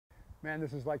Man,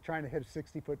 this is like trying to hit a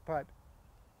 60-foot putt.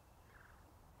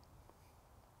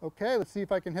 Okay, let's see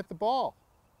if I can hit the ball.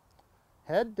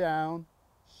 Head down,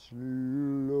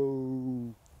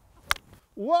 slow.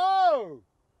 Whoa!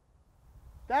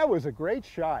 That was a great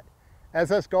shot.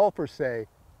 As us golfers say,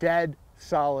 dead,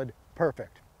 solid,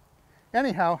 perfect.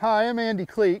 Anyhow, hi, I'm Andy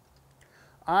Kleit.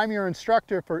 I'm your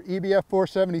instructor for EBF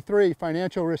 473,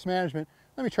 Financial Risk Management.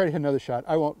 Let me try to hit another shot.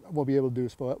 I won't be able to do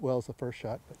as well as the first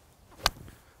shot. But...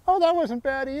 oh, that wasn't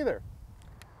bad either.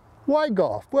 Why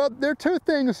golf? Well, there are two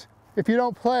things, if you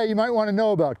don't play, you might want to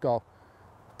know about golf.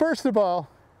 First of all,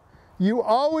 you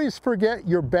always forget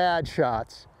your bad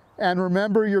shots and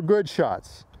remember your good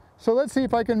shots. So let's see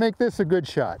if I can make this a good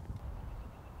shot.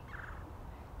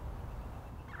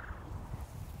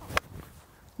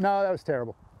 No, that was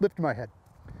terrible. Lifted my head.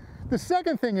 The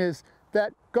second thing is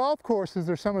that golf courses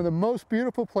are some of the most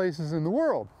beautiful places in the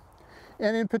world.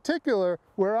 And in particular,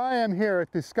 where I am here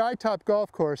at the Skytop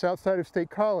Golf Course outside of State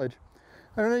College,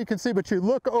 I don't know if you can see, but you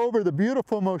look over the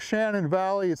beautiful Moshannon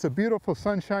Valley. It's a beautiful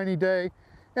sunshiny day,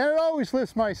 and it always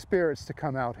lifts my spirits to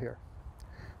come out here.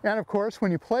 And of course,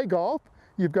 when you play golf,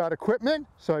 you've got equipment.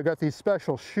 So I've got these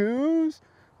special shoes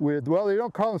with, well, they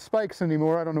don't call them spikes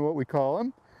anymore. I don't know what we call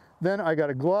them. Then I got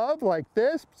a glove like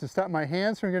this to stop my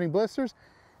hands from getting blisters.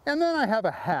 And then I have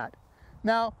a hat.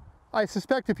 Now, I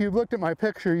suspect if you've looked at my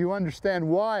picture, you understand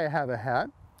why I have a hat.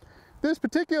 This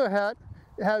particular hat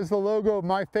has the logo of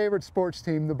my favorite sports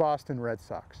team, the Boston Red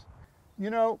Sox.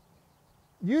 You know,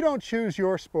 you don't choose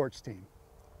your sports team.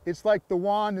 It's like the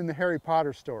wand in the Harry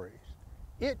Potter stories.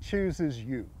 It chooses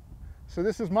you. So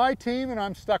this is my team and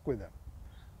I'm stuck with them.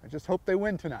 I just hope they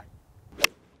win tonight.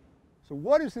 So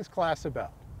what is this class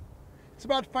about? It's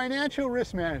about financial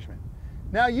risk management.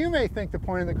 Now you may think the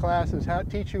point of the class is to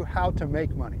teach you how to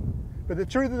make money. But the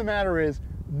truth of the matter is,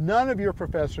 none of your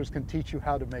professors can teach you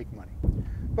how to make money.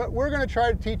 But we're going to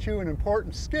try to teach you an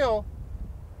important skill,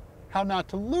 how not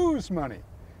to lose money.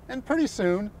 And pretty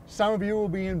soon, some of you will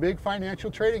be in big financial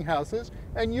trading houses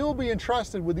and you'll be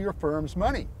entrusted with your firm's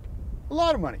money. A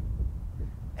lot of money.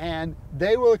 And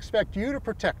they will expect you to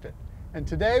protect it. And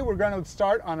today we're going to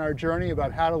start on our journey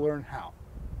about how to learn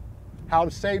how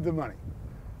to save the money.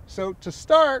 So to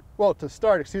start,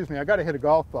 excuse me, I got to hit a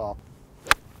golf ball.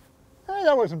 Hey,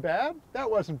 that wasn't bad.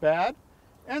 That wasn't bad.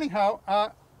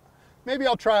 Anyhow, maybe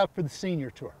I'll try out for the senior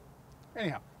tour.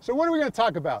 Anyhow, so what are we going to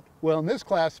talk about? Well, in this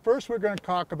class, first we're going to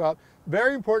talk about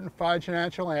very important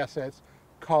financial assets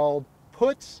called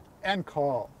puts and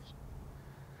calls.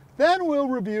 Then we'll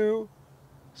review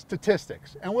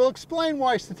statistics, and we'll explain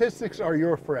why statistics are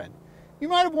your friend. You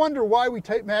might have wondered why we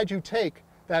made you take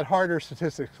that harder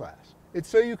statistics class. It's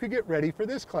so you could get ready for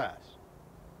this class.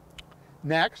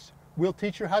 Next, we'll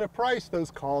teach you how to price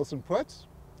those calls and puts.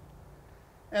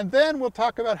 And then we'll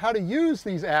talk about how to use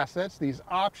these assets, these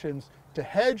options, to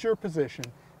hedge your position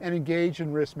and engage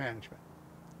in risk management.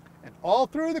 And all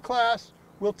through the class,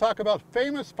 we'll talk about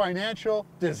famous financial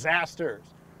disasters,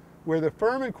 where the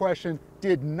firm in question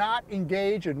did not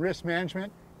engage in risk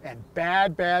management and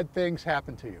bad things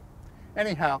happened to you.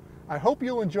 Anyhow, I hope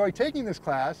you'll enjoy taking this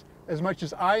class as much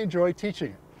as I enjoy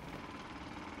teaching it.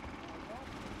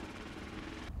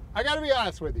 I got to be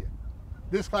honest with you,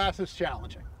 this class is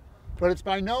challenging, but it's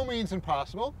by no means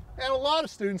impossible, and a lot of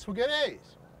students will get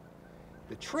A's.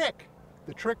 The trick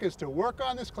is to work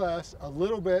on this class a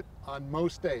little bit on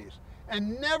most days,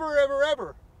 and never,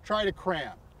 ever try to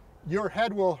cram. Your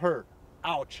head will hurt,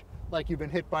 ouch, like you've been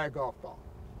hit by a golf ball.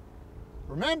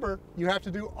 Remember, you have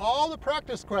to do all the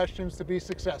practice questions to be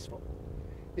successful.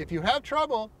 If you have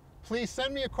trouble, please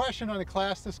send me a question on the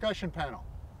class discussion panel.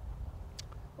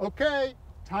 Okay,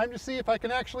 time to see if I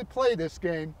can actually play this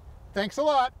game. Thanks a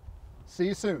lot. See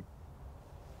you soon.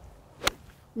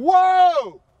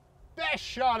 Whoa! Best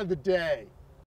shot of the day.